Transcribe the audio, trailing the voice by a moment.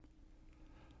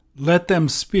Let them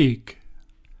speak.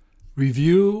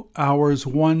 Review hours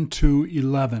 1 to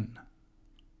 11.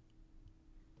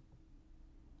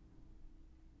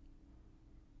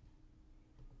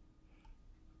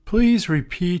 Please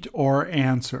repeat or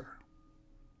answer.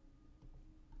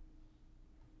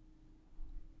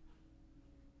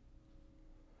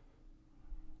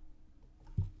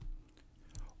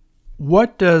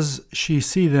 What does she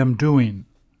see them doing?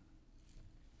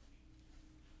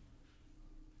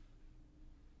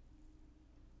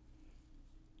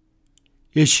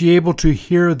 Is she able to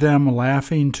hear them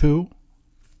laughing too?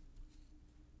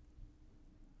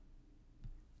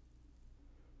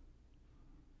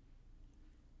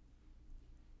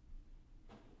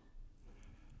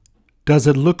 Does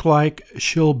it look like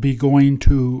she'll be going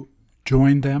to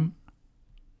join them?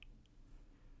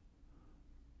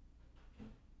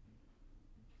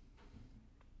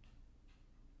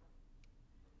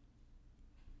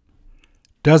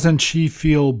 Doesn't she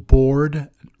feel bored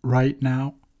right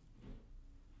now?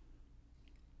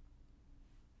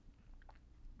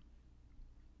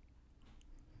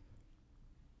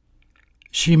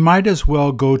 She might as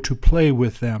well go to play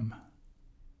with them.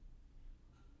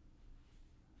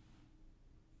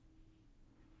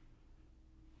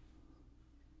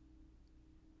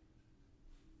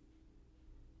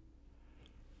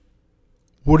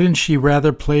 Wouldn't she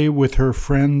rather play with her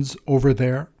friends over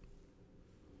there?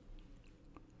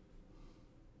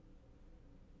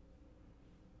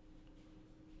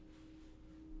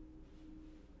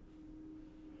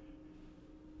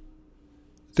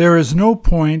 There is no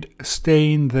point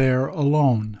staying there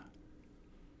alone.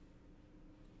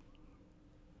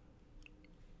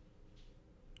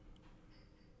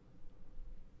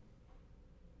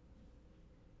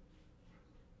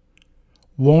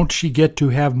 Won't she get to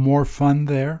have more fun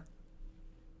there?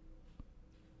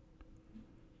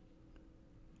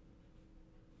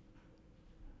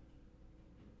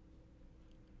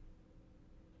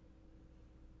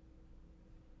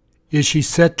 Is she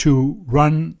set to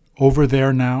run over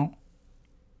there now?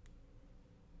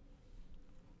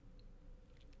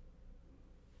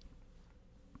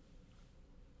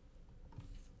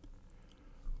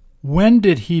 When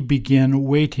did he begin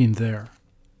waiting there?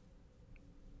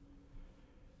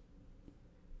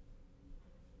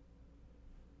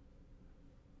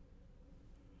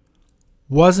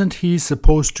 Wasn't he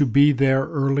supposed to be there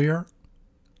earlier?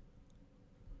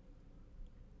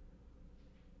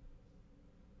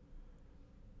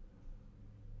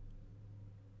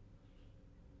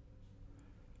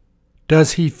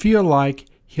 Does he feel like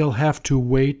he'll have to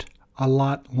wait a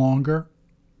lot longer?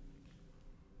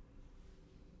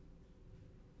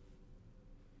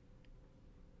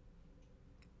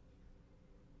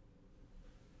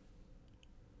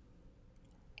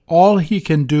 All he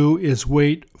can do is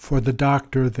wait for the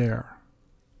doctor there.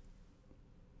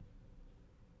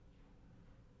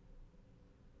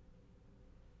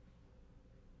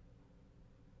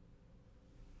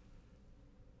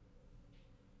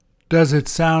 Does it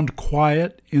sound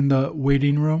quiet in the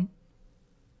waiting room?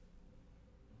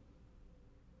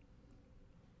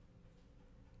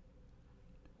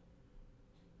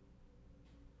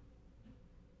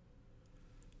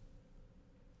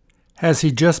 Has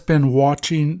he just been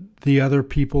watching the other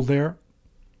people there?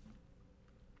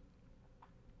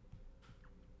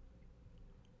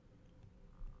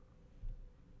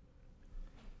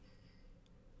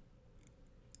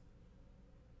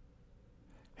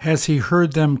 Has he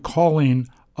heard them calling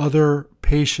other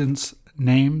patients'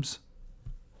 names?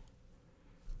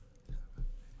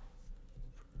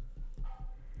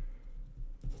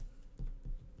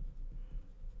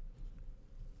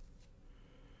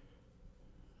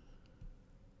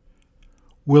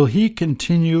 Will he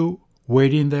continue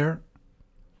waiting there?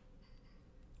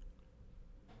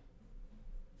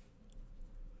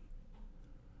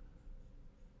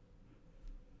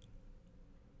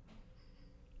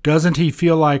 Doesn't he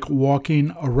feel like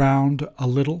walking around a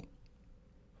little?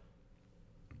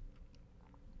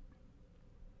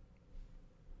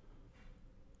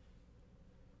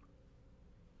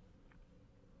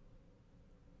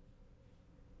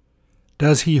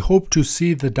 Does he hope to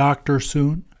see the doctor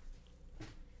soon?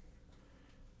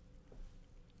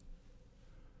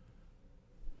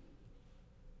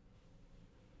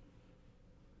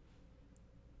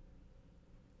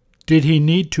 Did he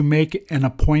need to make an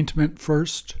appointment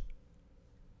first?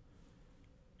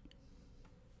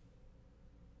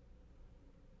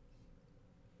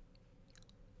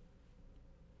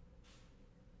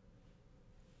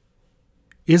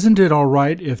 Isn't it all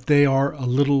right if they are a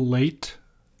little late?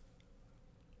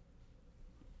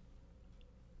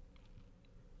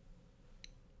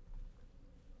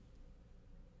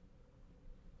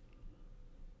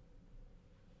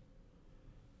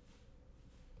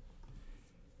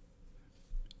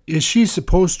 Is she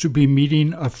supposed to be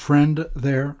meeting a friend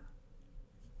there?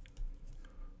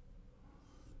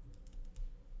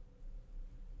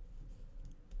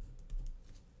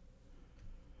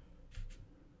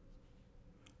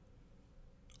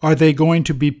 Are they going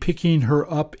to be picking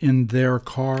her up in their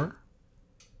car?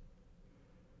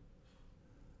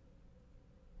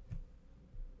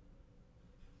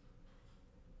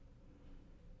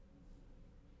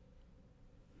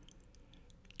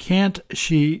 Can't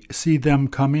she see them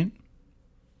coming?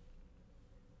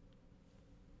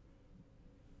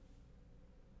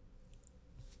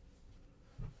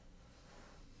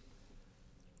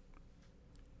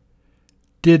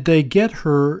 Did they get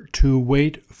her to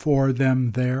wait for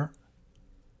them there?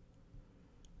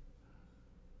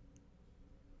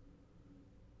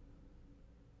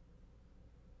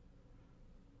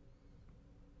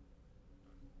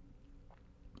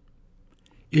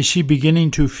 Is she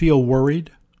beginning to feel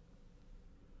worried?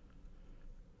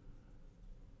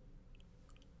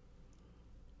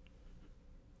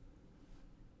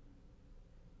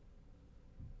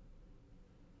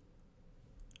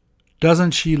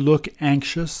 Doesn't she look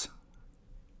anxious?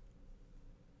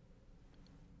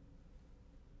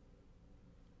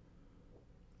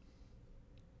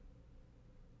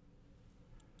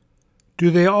 Do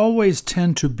they always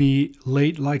tend to be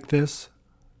late like this?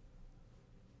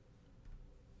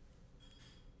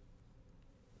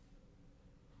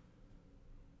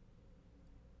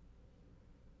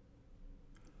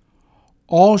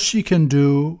 All she can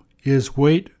do is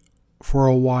wait for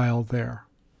a while there.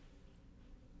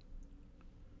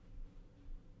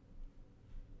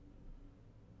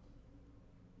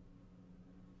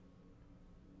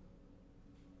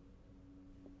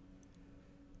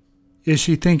 Is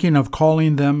she thinking of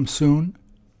calling them soon?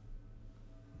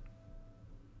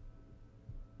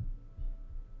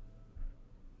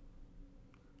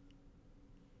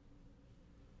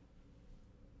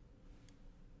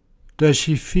 Does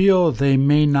she feel they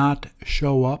may not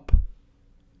show up?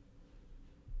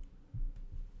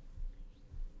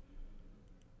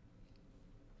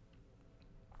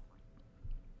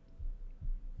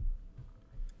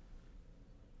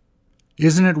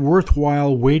 Isn't it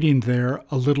worthwhile waiting there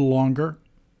a little longer?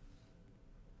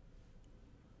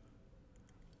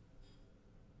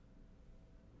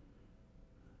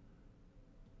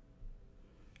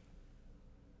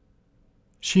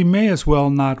 She may as well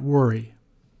not worry.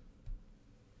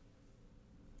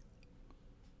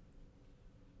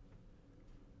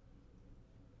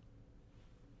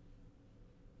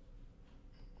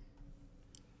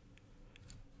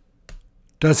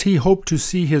 Does he hope to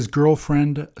see his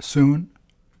girlfriend soon?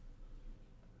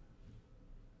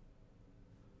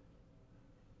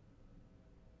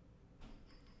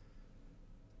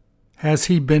 Has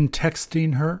he been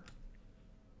texting her?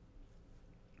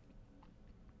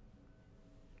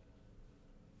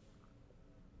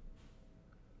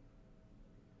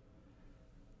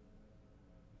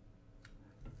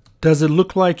 Does it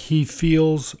look like he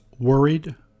feels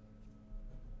worried?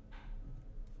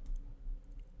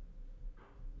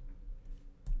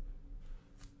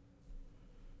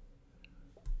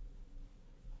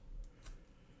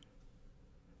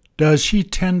 Does she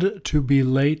tend to be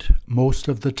late most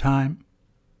of the time?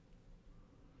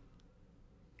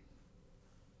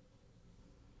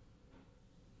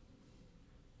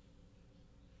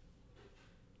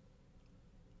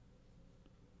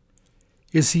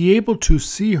 Is he able to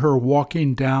see her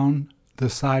walking down the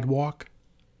sidewalk?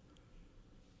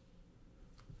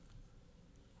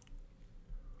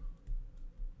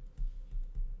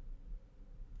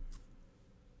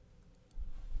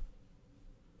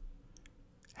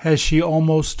 Has she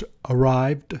almost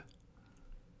arrived?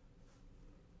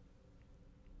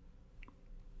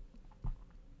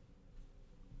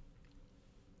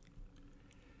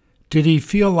 Did he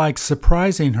feel like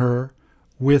surprising her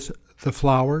with the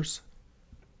flowers?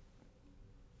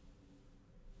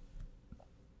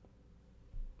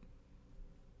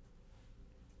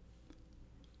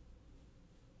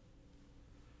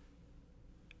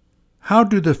 How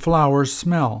do the flowers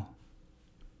smell?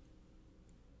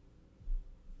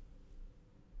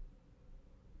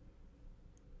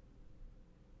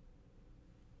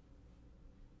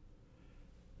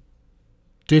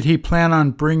 Did he plan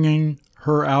on bringing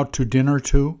her out to dinner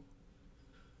too?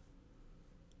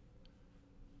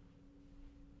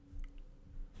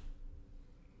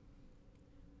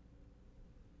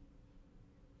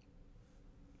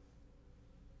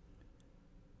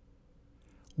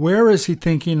 Where is he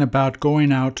thinking about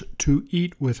going out to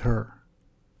eat with her?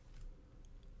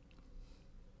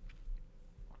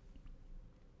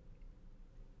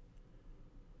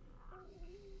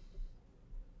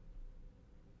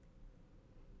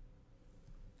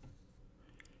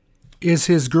 Is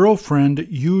his girlfriend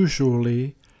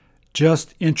usually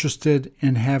just interested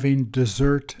in having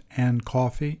dessert and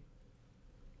coffee?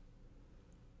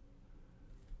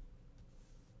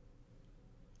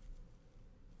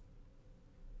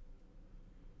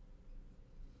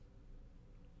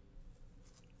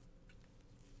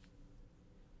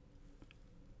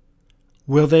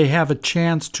 Will they have a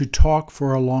chance to talk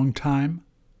for a long time?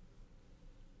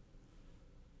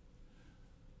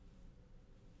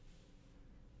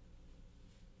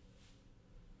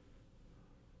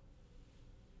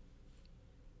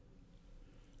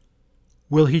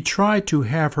 Will he try to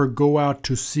have her go out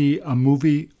to see a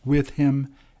movie with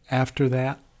him after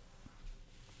that?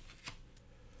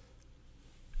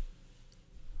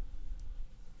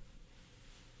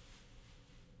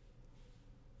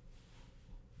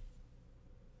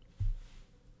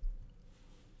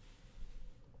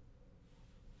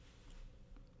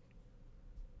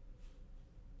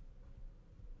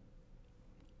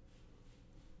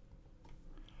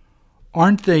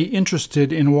 Aren't they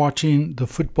interested in watching the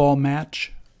football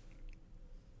match?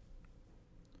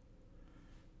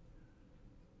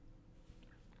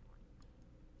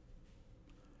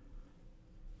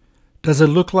 Does it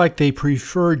look like they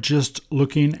prefer just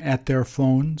looking at their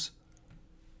phones?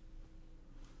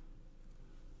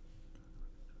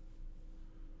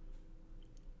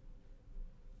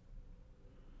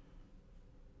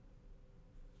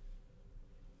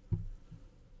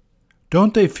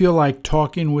 Don't they feel like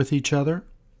talking with each other?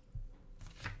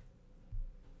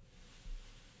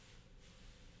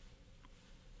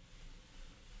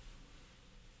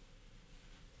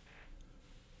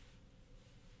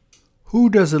 Who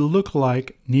does it look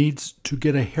like needs to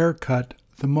get a haircut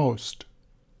the most?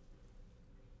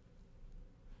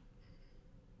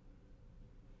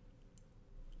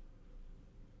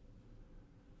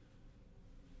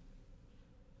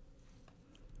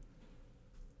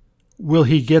 Will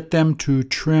he get them to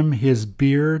trim his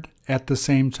beard at the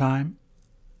same time?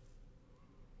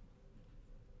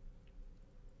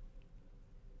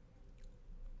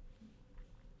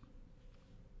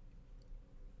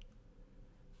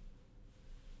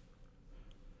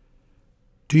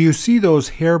 Do you see those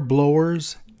hair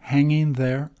blowers hanging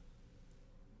there?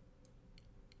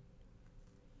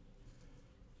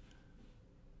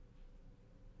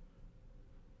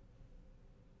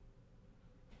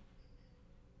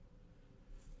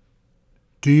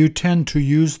 Do you tend to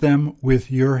use them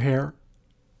with your hair?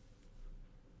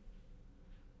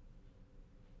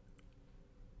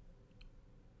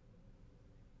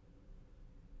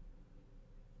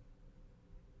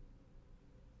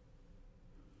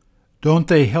 Don't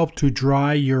they help to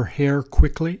dry your hair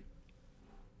quickly?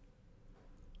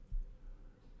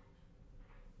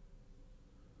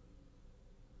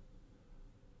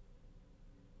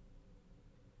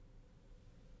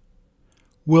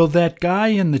 Will that guy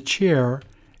in the chair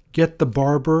get the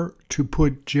barber to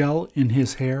put gel in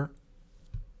his hair?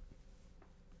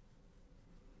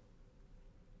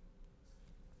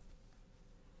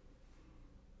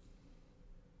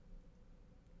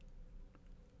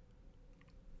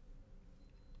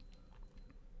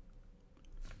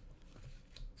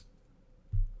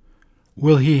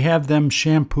 Will he have them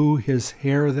shampoo his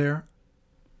hair there?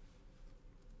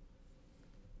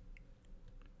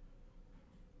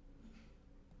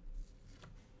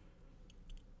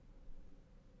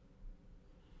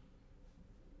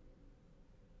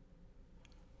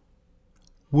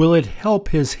 Will it help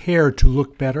his hair to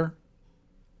look better?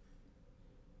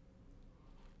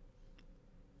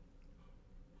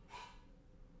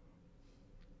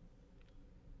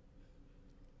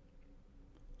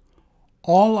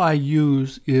 All I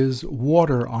use is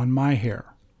water on my hair.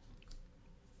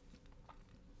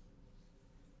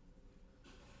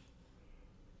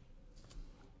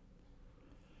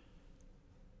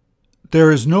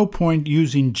 There is no point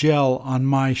using gel on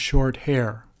my short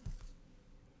hair.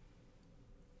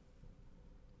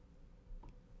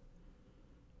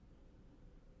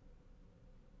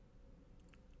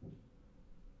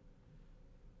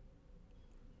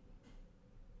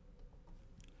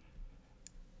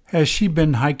 Has she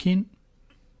been hiking?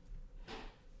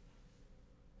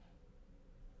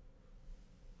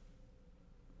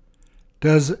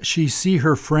 Does she see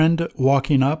her friend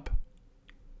walking up?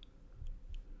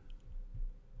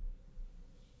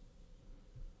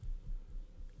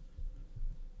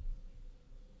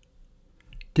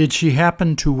 Did she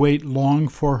happen to wait long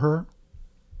for her?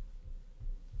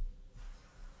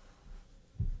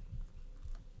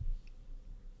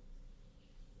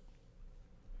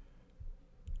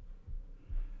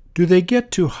 Do they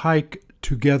get to hike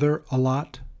together a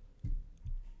lot?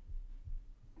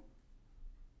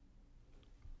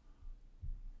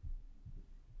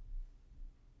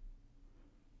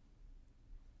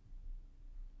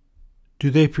 Do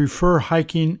they prefer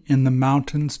hiking in the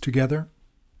mountains together?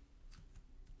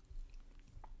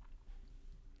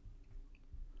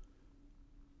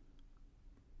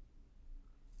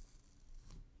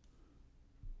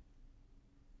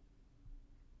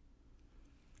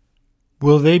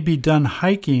 Will they be done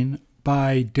hiking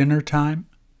by dinner time?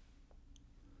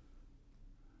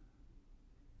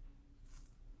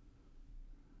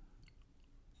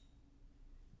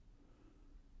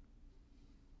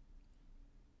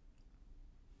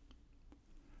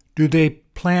 Do they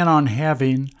plan on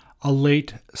having a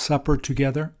late supper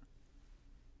together?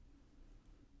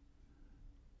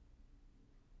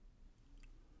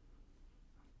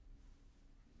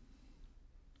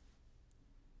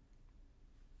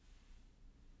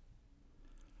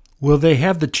 Will they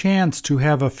have the chance to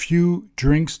have a few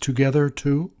drinks together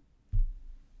too?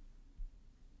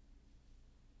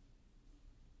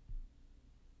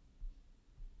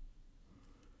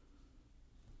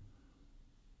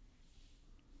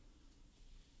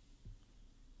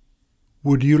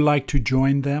 Would you like to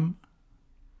join them?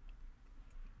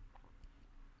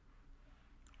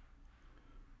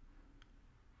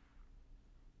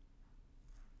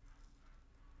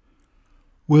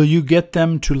 Will you get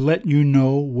them to let you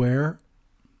know where?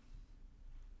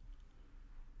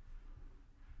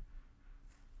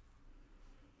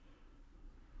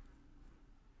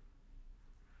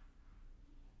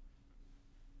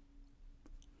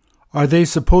 Are they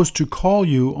supposed to call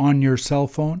you on your cell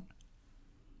phone?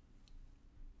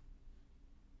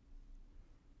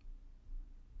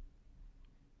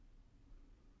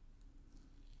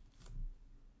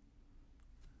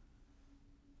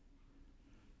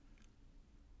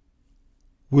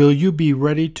 Will you be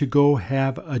ready to go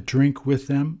have a drink with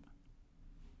them?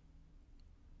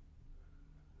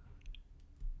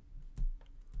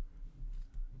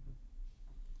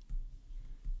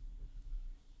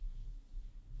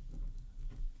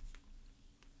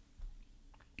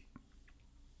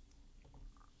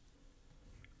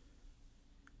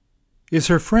 Is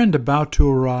her friend about to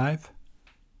arrive?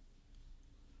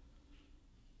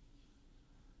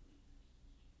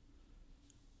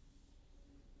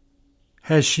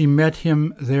 Has she met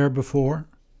him there before?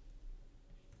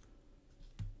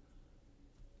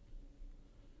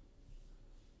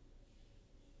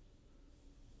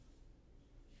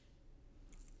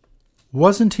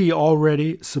 Wasn't he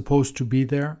already supposed to be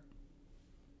there?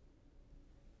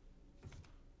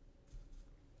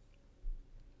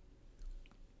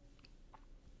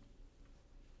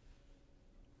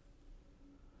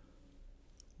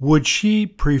 Would she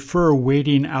prefer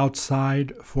waiting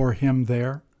outside for him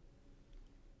there?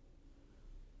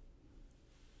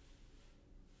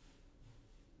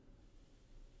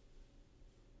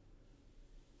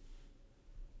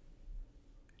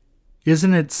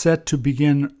 Isn't it set to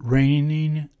begin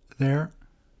raining there?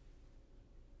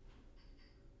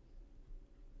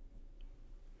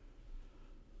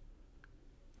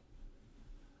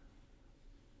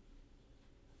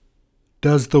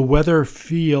 Does the weather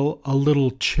feel a little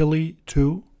chilly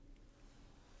too?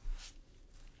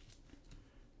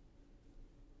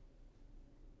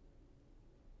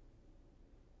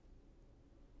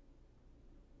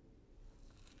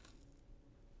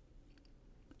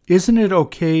 Isn't it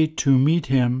okay to meet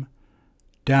him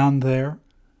down there?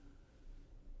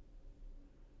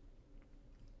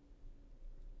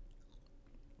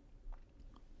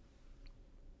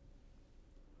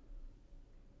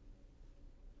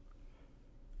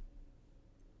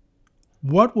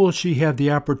 What will she have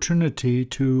the opportunity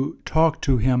to talk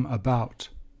to him about?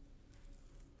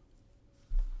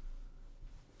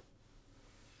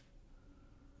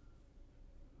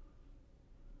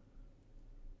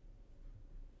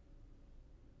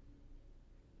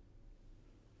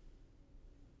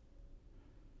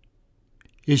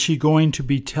 Is she going to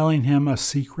be telling him a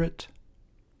secret?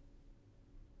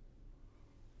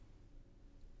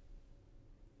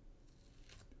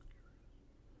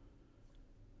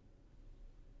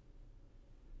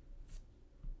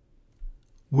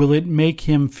 Will it make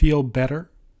him feel better?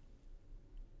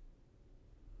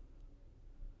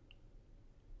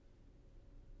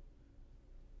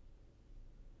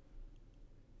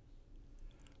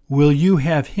 Will you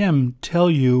have him tell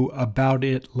you about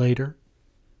it later?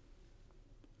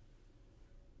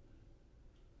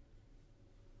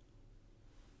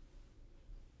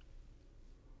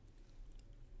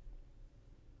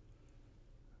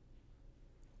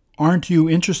 Aren't you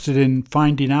interested in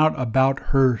finding out about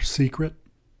her secret?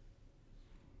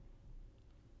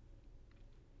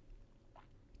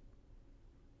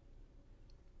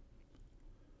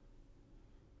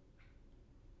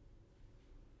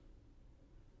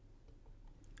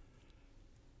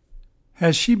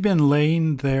 Has she been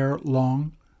laying there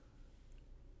long?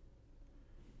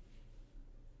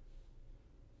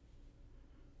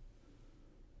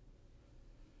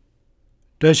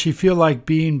 Does she feel like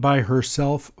being by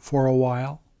herself for a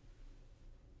while?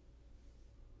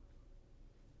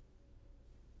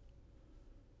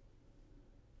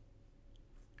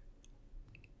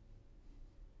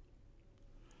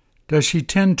 Does she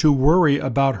tend to worry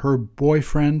about her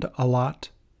boyfriend a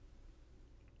lot?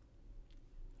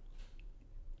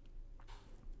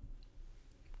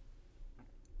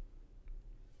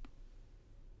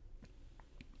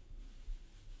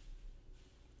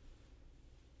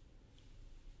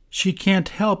 She can't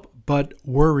help but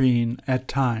worrying at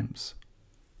times.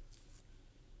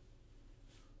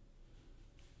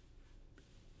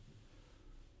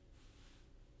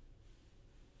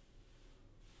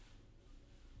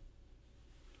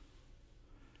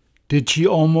 Did she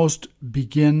almost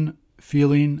begin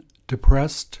feeling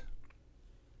depressed?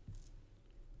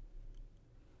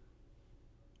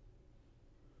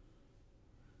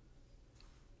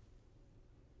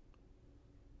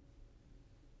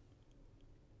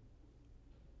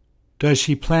 Does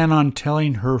she plan on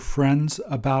telling her friends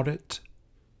about it?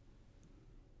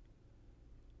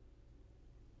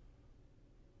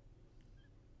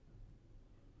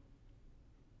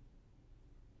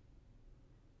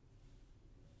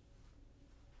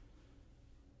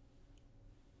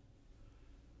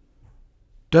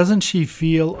 Doesn't she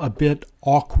feel a bit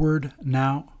awkward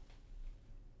now?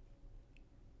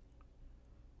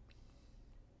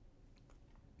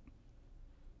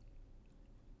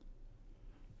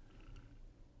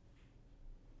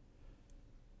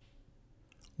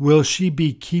 Will she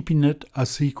be keeping it a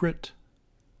secret?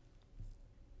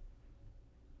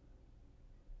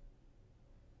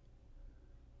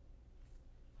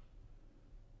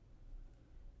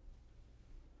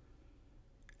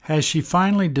 Has she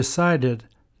finally decided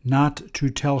not to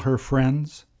tell her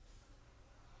friends?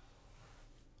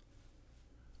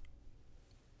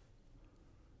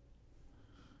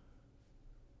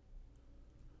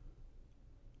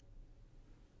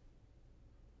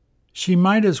 She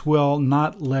might as well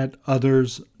not let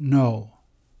others know.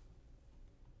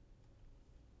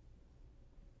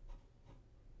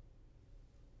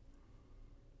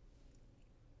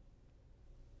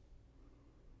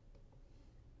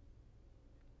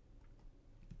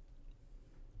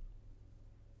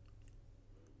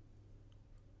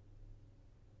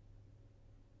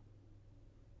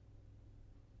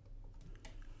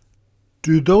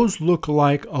 Do those look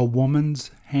like a woman's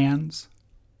hands?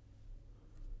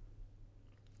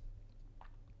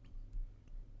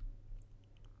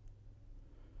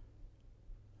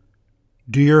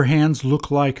 Do your hands look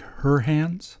like her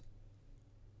hands?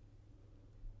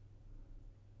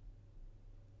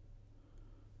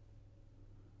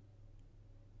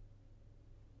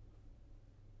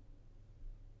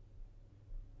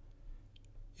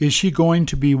 Is she going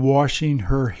to be washing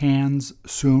her hands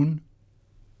soon?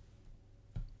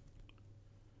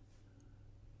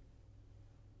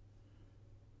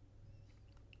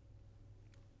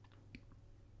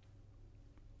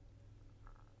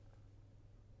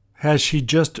 Has she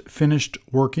just finished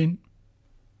working?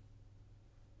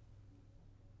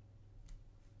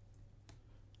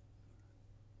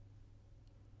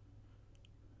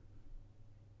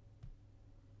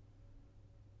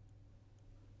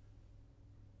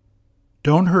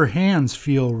 Don't her hands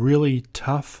feel really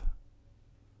tough?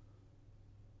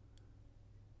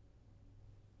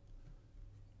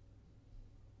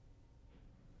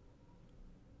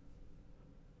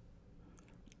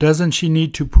 Doesn't she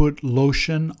need to put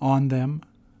lotion on them?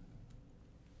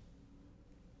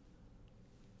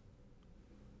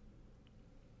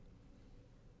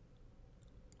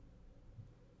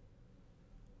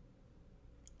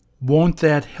 Won't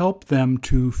that help them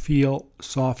to feel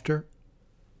softer?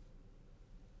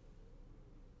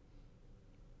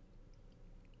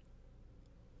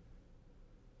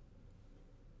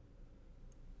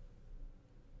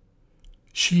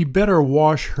 She better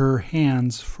wash her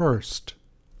hands first.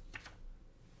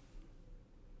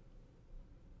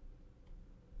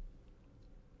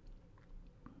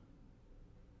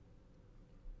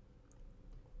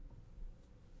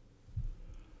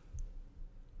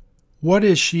 What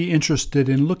is she interested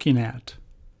in looking at?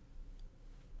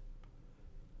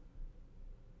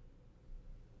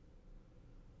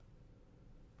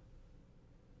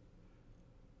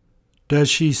 Does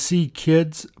she see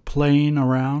kids playing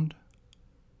around?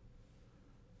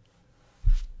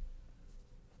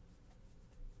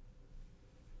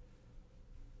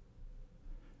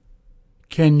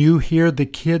 Can you hear the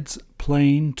kids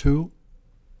playing too?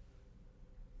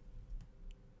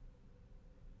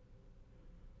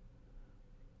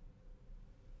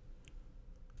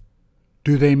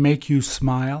 Do they make you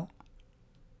smile?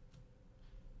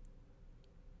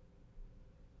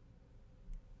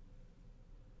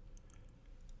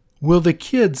 Will the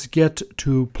kids get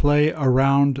to play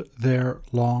around there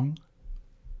long?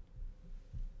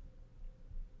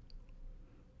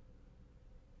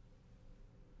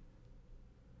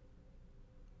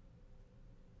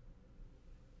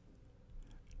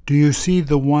 Do you see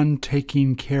the one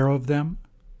taking care of them?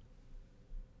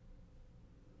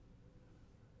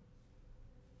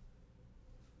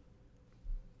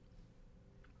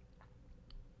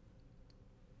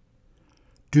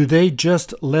 Do they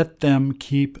just let them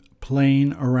keep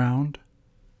playing around?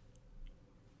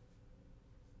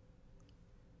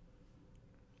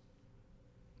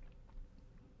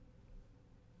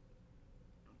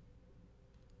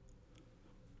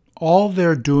 All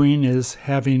they're doing is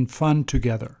having fun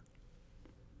together.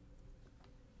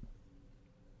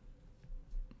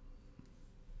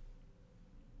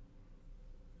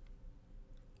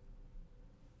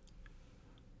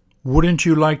 Wouldn't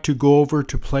you like to go over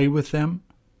to play with them?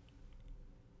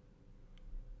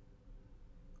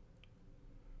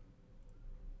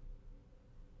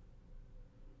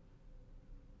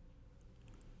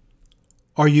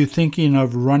 Are you thinking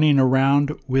of running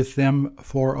around with them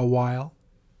for a while?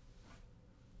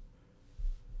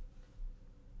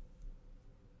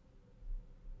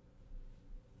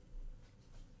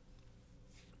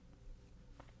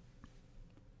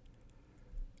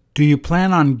 Do you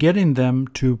plan on getting them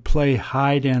to play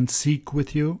hide and seek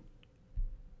with you?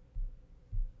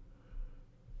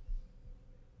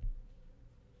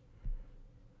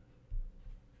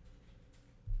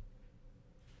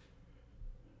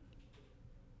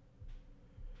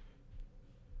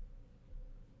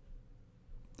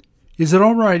 Is it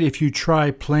all right if you try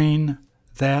playing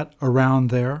that around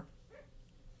there?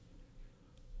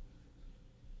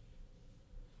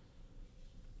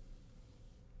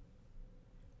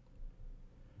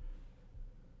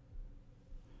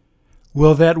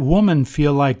 Will that woman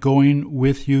feel like going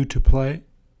with you to play?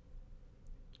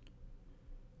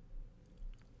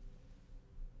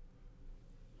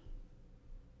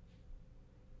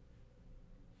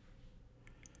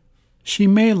 She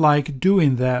may like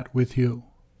doing that with you.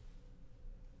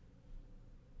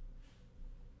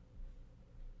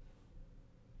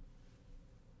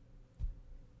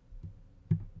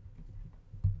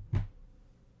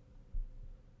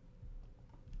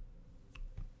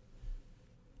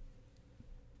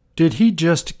 Did he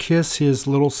just kiss his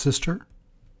little sister?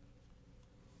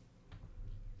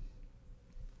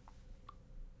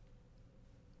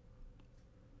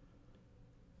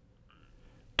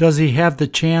 Does he have the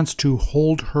chance to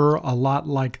hold her a lot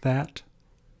like that?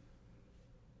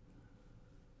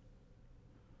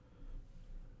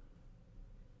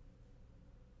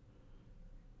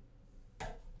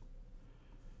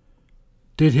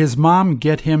 Did his mom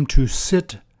get him to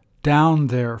sit down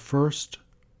there first?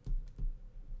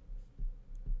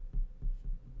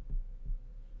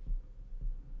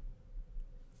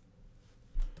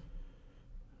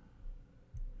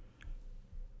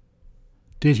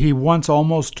 Did he once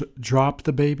almost drop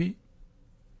the baby?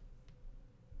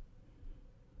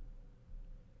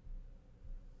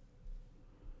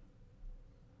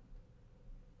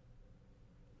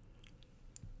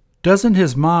 Doesn't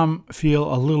his mom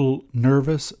feel a little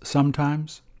nervous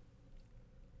sometimes?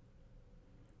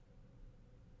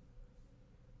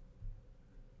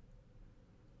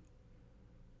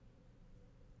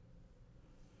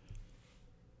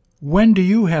 When do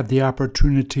you have the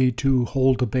opportunity to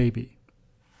hold a baby?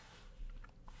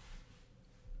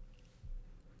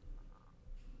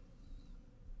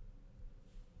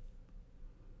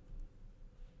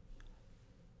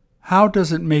 How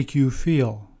does it make you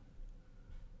feel?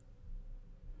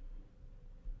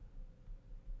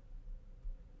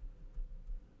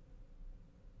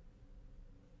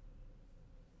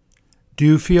 Do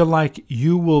you feel like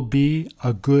you will be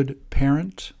a good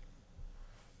parent?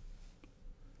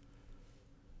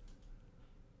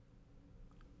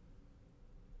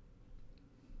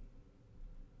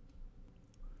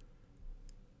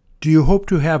 Do you hope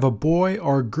to have a boy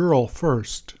or girl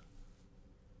first?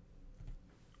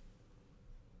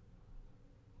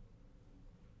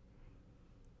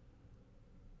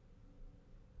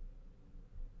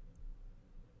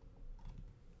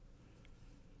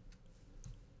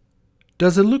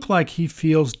 Does it look like he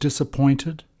feels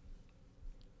disappointed?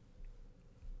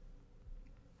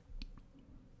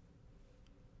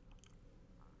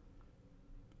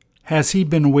 Has he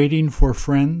been waiting for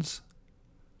friends?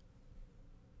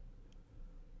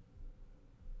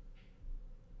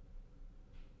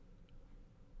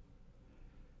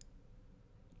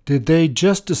 Did they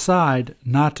just decide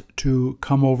not to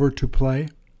come over to play?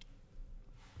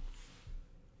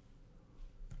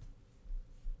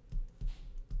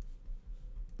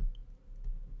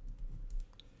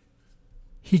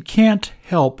 He can't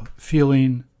help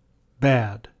feeling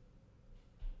bad.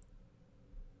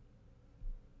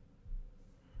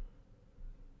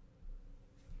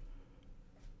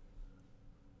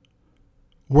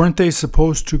 Weren't they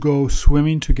supposed to go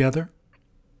swimming together?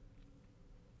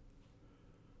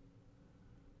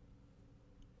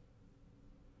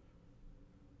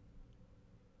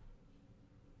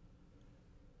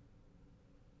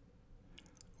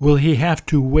 Will he have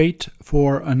to wait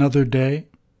for another day?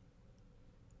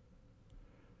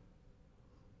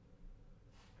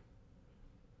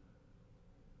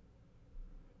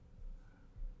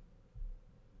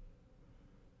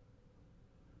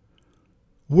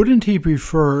 Wouldn't he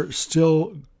prefer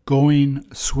still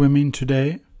going swimming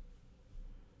today?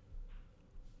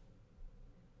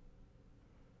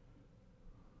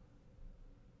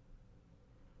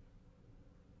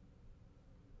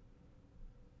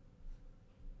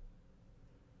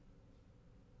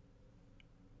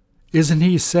 Isn't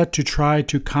he set to try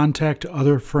to contact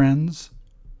other friends?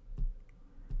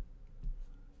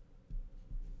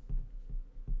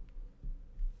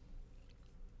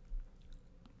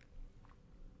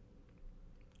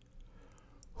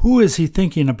 Who is he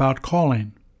thinking about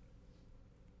calling?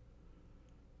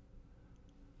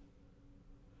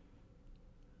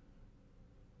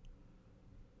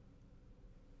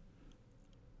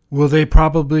 Will they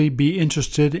probably be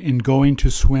interested in going to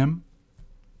swim?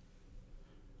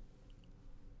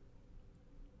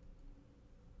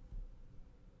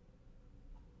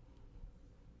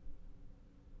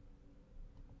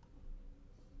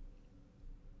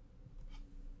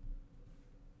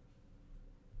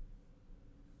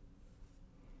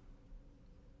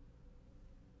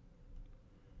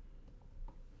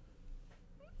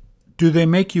 Do they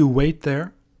make you wait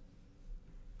there?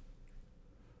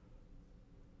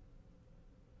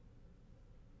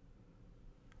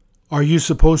 Are you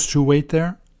supposed to wait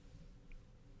there?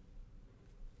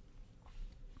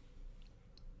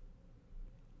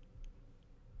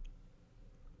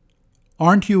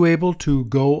 Aren't you able to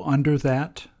go under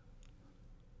that?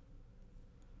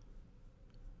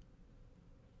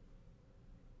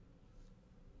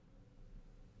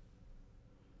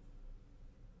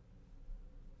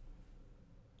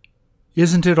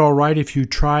 Isn't it all right if you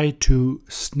try to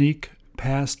sneak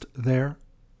past there?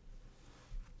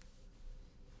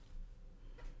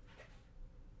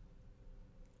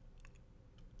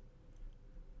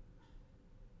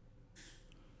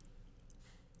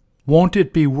 Won't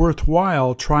it be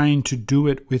worthwhile trying to do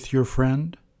it with your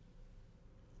friend?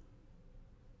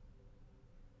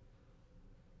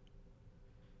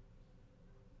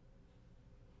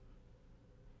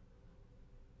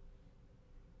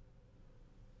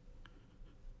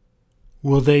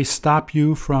 Will they stop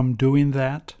you from doing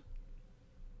that?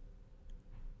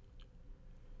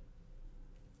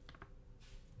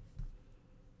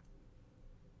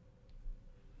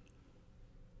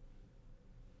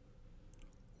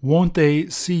 Won't they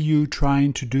see you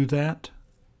trying to do that?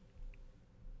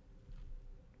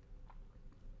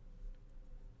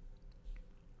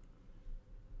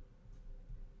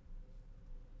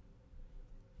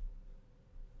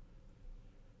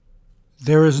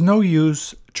 There is no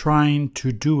use trying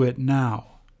to do it now.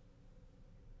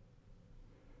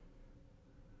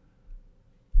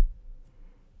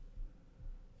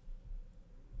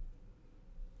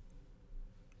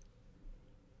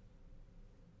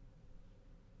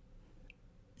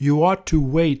 You ought to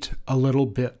wait a little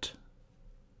bit.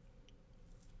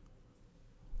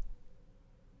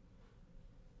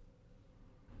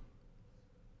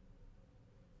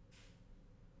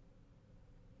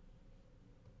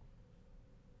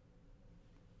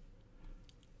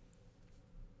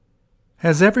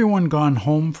 Has everyone gone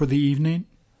home for the evening?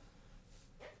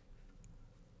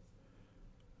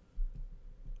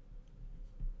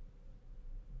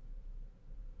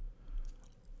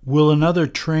 Will another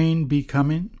train be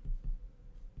coming?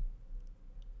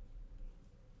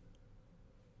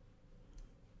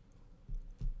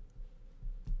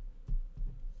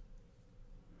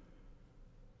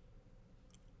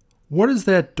 What is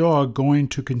that dog going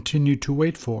to continue to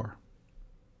wait for?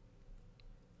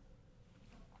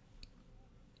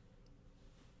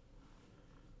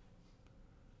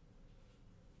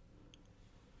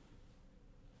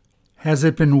 Has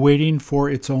it been waiting for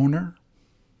its owner?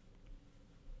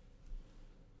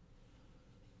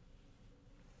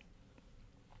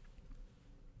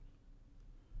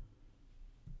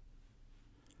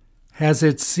 Has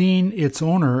it seen its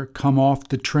owner come off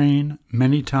the train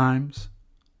many times?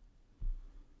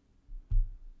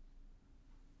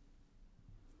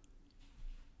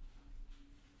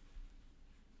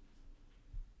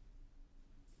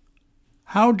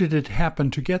 How did it happen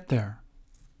to get there?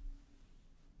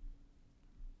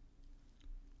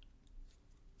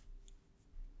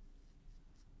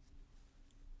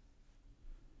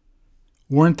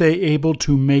 Weren't they able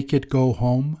to make it go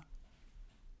home?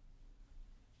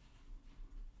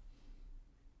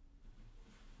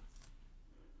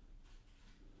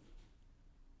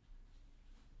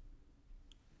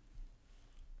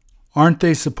 Aren't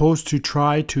they supposed to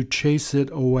try to chase it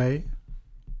away?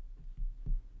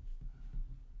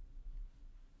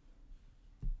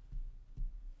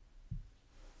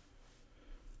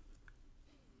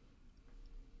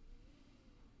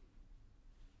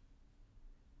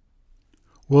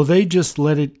 Will they just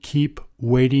let it keep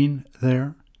waiting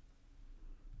there?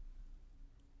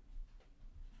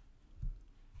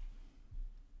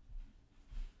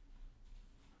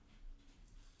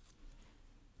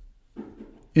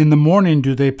 In the morning,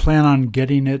 do they plan on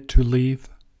getting it to leave?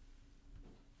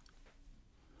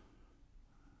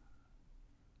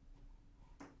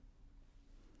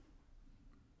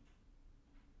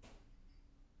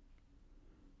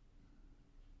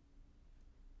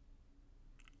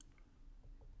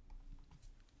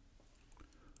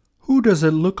 Who does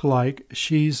it look like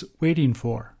she's waiting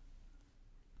for?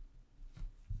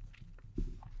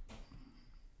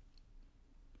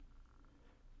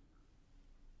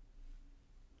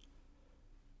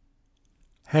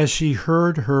 Has she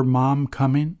heard her mom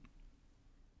coming?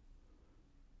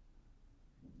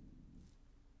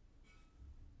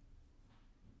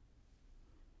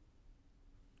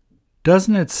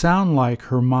 Doesn't it sound like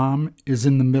her mom is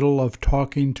in the middle of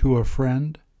talking to a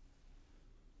friend?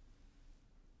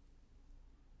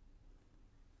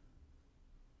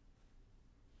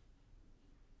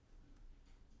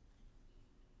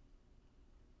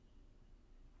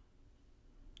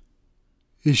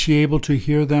 Is she able to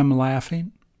hear them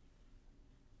laughing?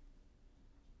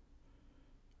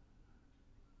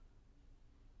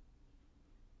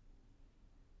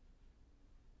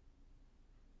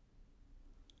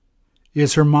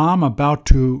 Is her mom about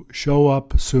to show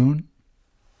up soon?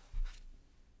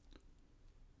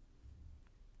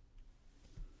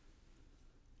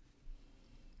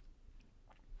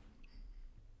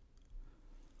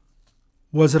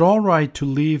 Was it all right to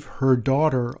leave her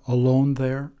daughter alone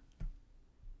there?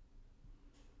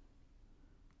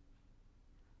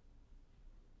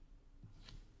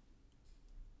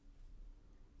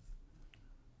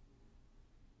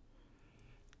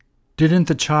 Didn't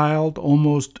the child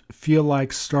almost feel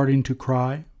like starting to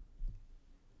cry?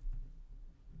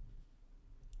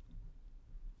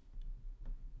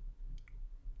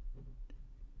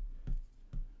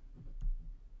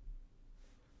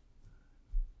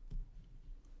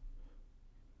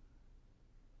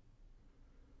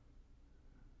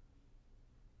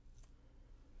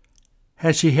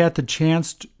 Has she had the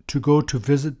chance to go to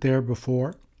visit there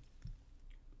before?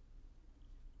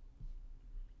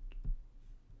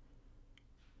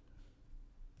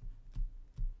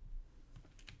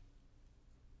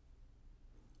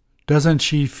 Doesn't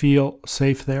she feel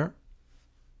safe there?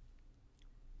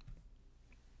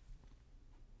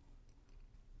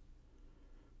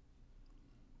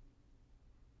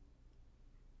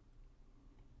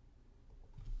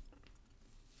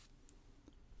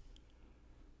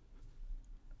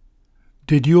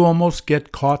 Did you almost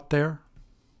get caught there?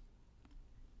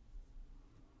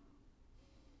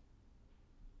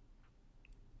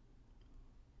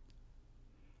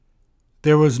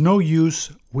 There was no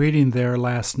use waiting there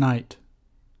last night.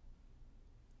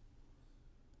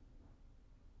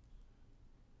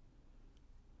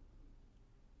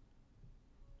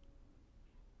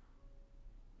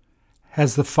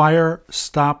 Has the fire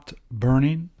stopped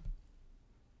burning?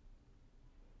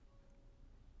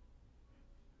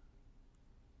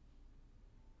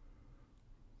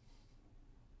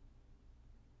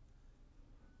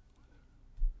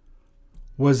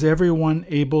 Was everyone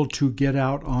able to get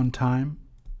out on time?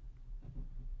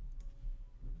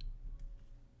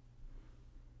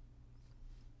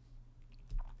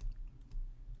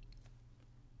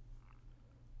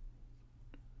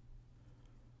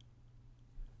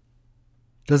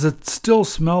 Does it still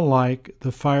smell like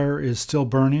the fire is still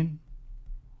burning?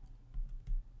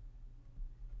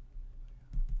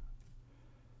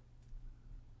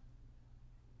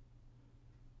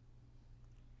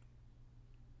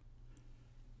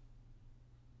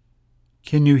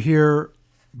 Can you hear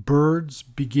birds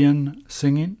begin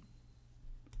singing?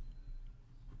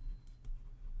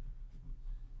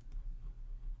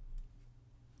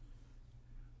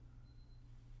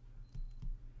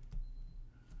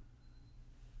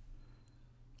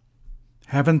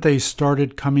 Haven't they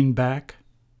started coming back?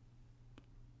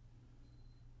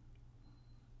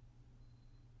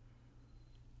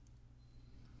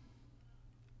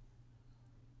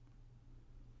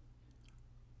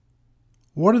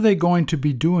 What are they going to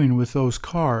be doing with those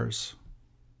cars?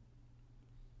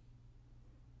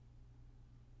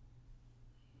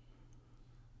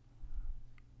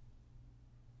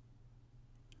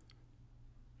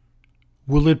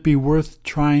 Will it be worth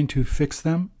trying to fix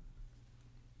them?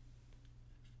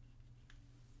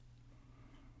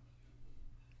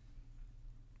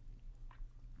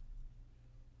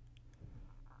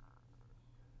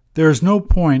 There is no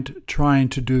point trying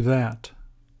to do that.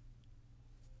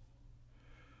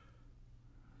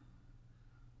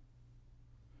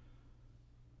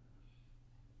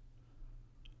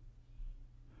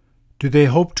 Do they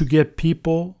hope to get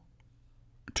people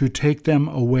to take them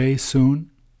away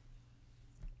soon?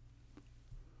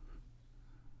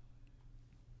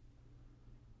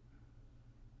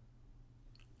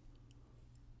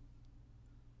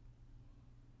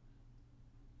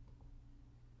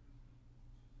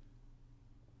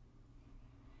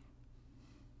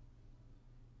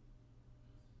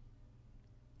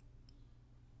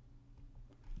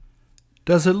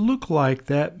 Does it look like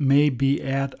that may be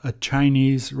at a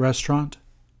Chinese restaurant?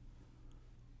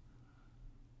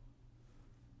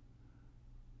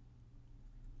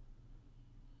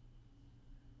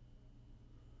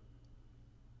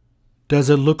 Does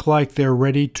it look like they're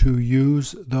ready to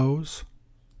use those?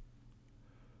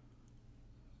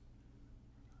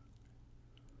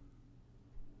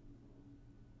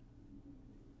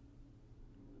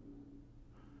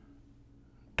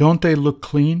 Don't they look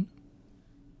clean?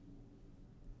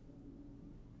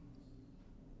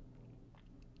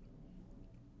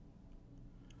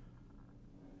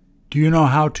 Do you know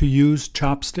how to use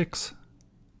chopsticks?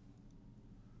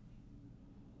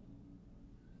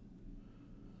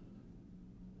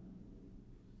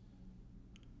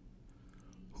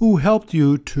 Who helped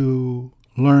you to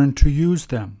learn to use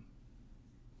them?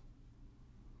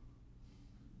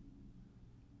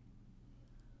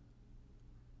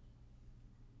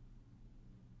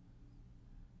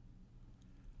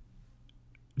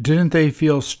 Didn't they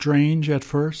feel strange at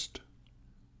first?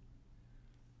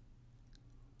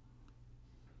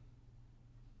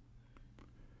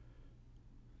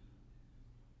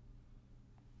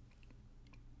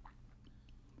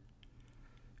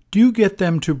 Do you get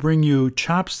them to bring you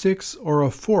chopsticks or a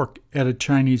fork at a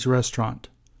Chinese restaurant?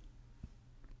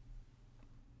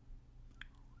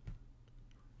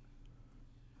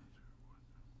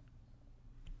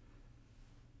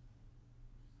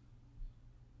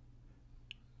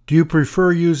 Do you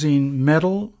prefer using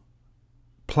metal,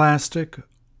 plastic,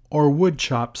 or wood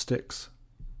chopsticks?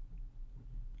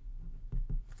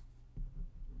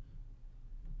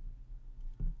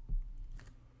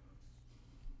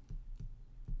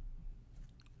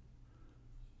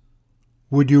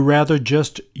 Would you rather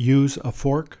just use a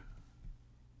fork?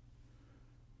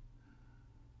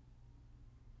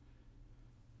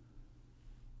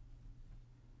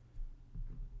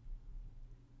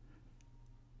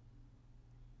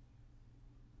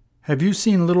 Have you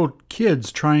seen little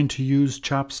kids trying to use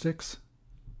chopsticks?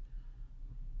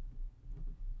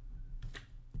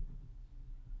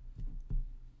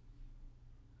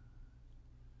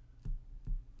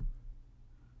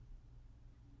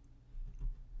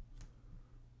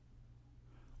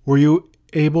 Were you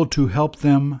able to help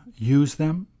them use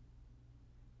them?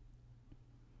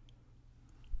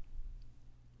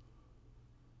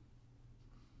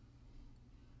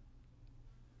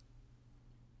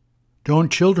 Don't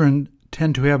children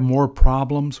tend to have more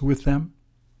problems with them?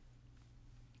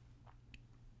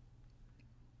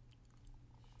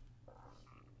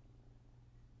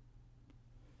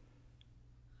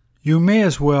 You may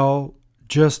as well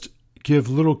just give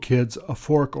little kids a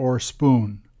fork or a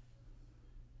spoon.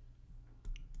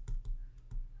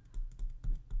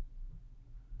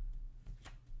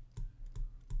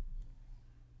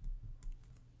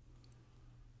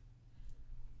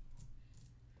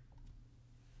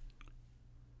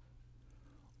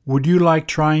 Would you like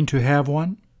trying to have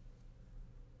one?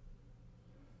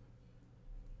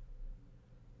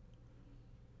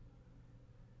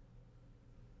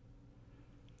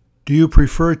 Do you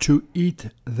prefer to eat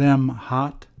them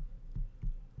hot?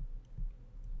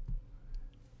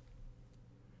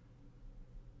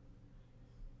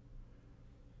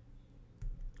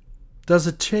 Does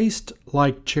it taste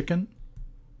like chicken?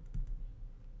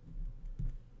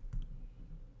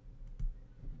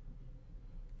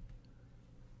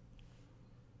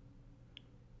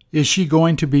 Is she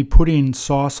going to be putting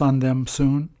sauce on them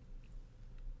soon?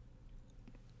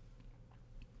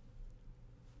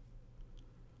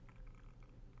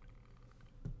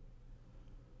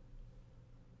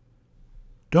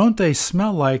 Don't they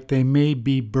smell like they may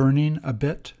be burning a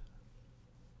bit?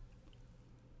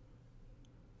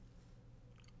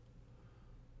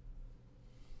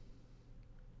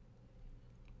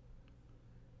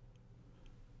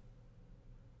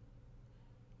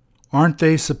 Aren't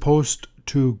they supposed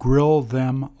to grill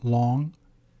them long?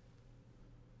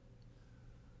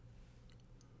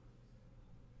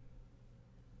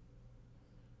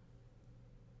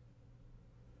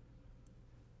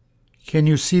 Can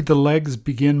you see the legs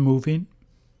begin moving?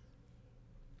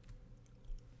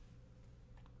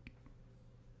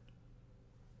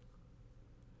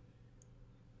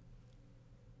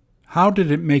 How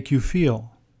did it make you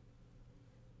feel?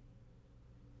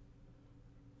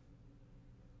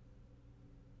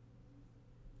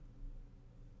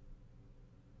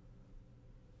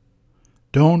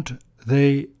 Don't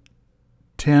they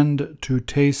tend to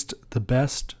taste the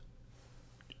best?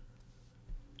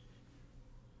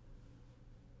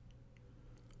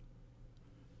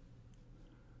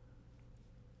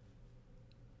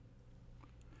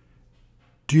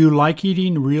 Do you like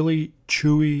eating really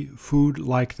chewy food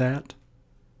like that?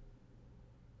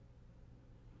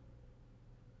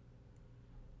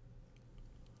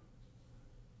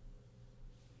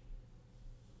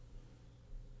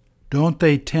 Don't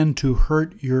they tend to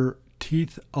hurt your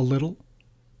teeth a little?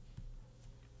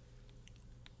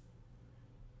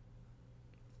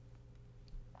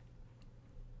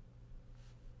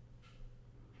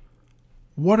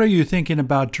 What are you thinking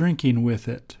about drinking with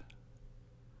it?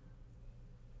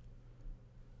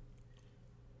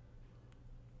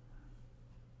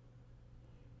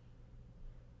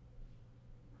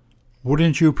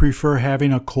 Wouldn't you prefer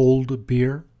having a cold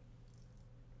beer?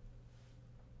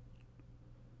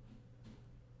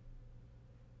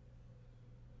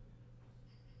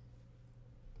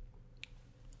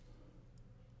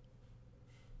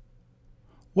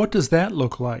 What does that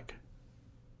look like?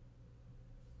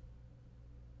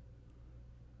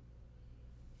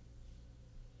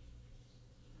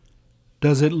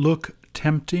 Does it look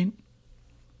tempting?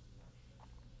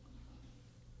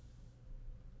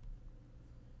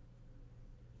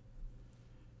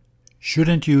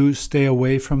 Shouldn't you stay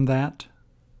away from that?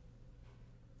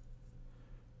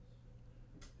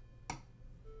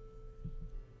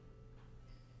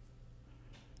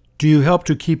 Do you help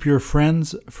to keep your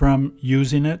friends from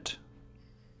using it?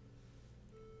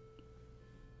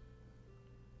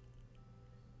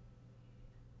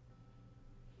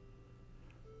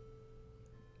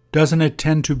 Doesn't it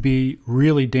tend to be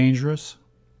really dangerous?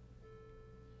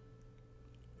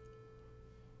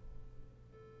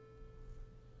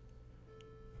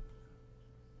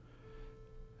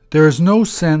 There is no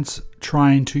sense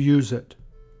trying to use it.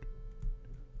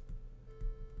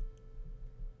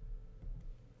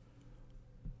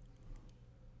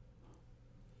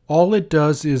 All it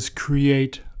does is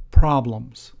create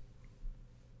problems.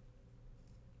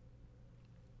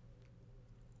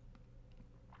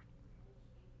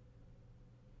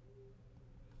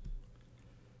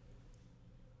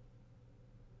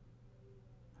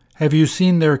 Have you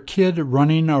seen their kid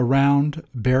running around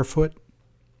barefoot?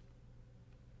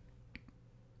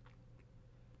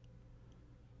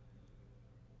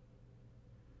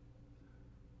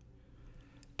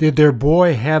 Did their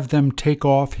boy have them take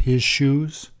off his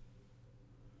shoes?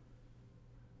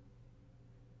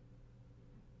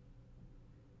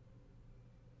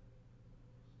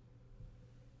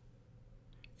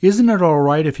 Isn't it all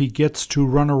right if he gets to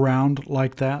run around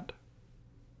like that?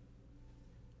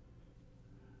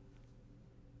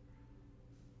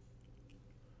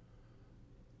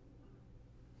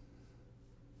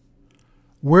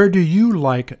 Where do you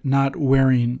like not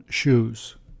wearing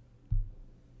shoes?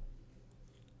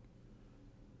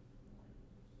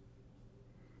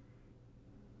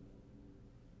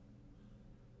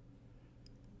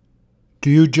 Do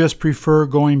you just prefer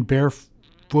going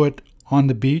barefoot on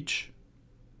the beach?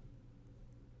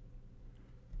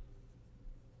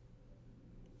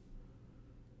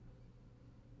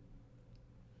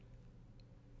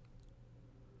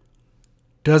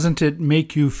 Doesn't it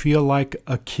make you feel like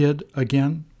a kid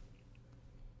again?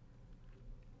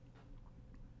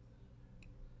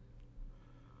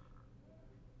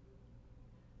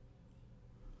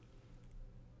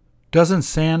 Doesn't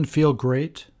sand feel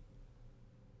great?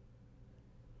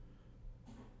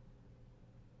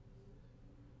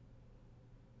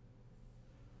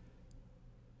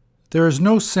 There is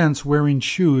no sense wearing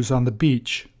shoes on the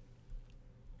beach.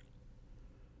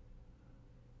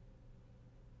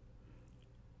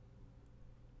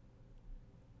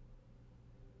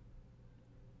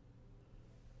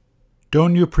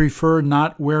 Don't you prefer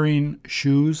not wearing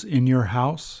shoes in your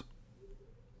house?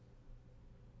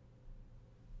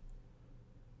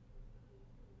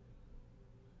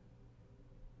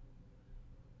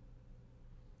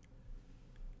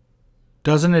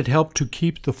 Doesn't it help to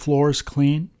keep the floors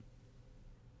clean?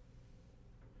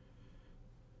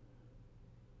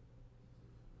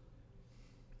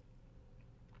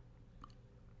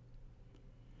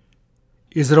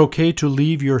 Is it okay to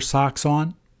leave your socks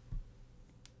on?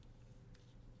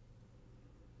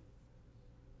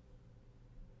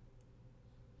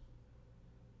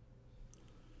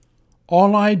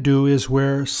 All I do is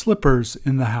wear slippers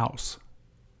in the house.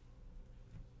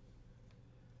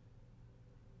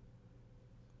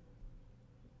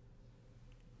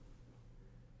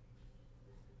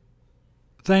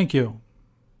 Thank you.